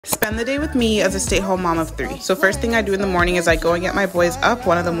Spend the day with me as a stay-at-home mom of 3. So first thing I do in the morning is I go and get my boys up.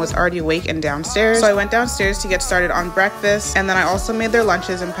 One of them was already awake and downstairs. So I went downstairs to get started on breakfast, and then I also made their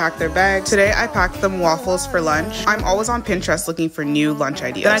lunches and packed their bags. Today I packed them waffles for lunch. I'm always on Pinterest looking for new lunch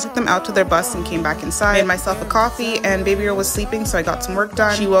ideas. Then I took them out to their bus and came back inside, made myself a coffee, and baby girl was sleeping, so I got some work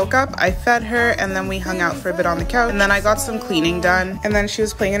done. She woke up, I fed her, and then we hung out for a bit on the couch, and then I got some cleaning done, and then she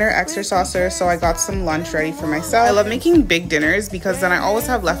was playing in her exerciser, so I got some lunch ready for myself. I love making big dinners because then I always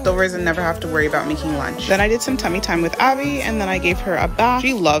have leftovers and never have to worry about making lunch. Then I did some tummy time with Abby, and then I gave her a bath.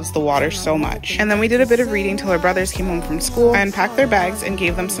 She loves the water so much. And then we did a bit of reading till her brothers came home from school. I unpacked their bags and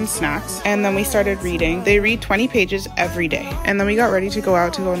gave them some snacks, and then we started reading. They read 20 pages every day. And then we got ready to go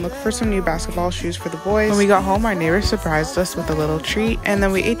out to go and look for some new basketball shoes for the boys. When we got home, our neighbor surprised us with a little treat, and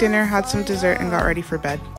then we ate dinner, had some dessert, and got ready for bed.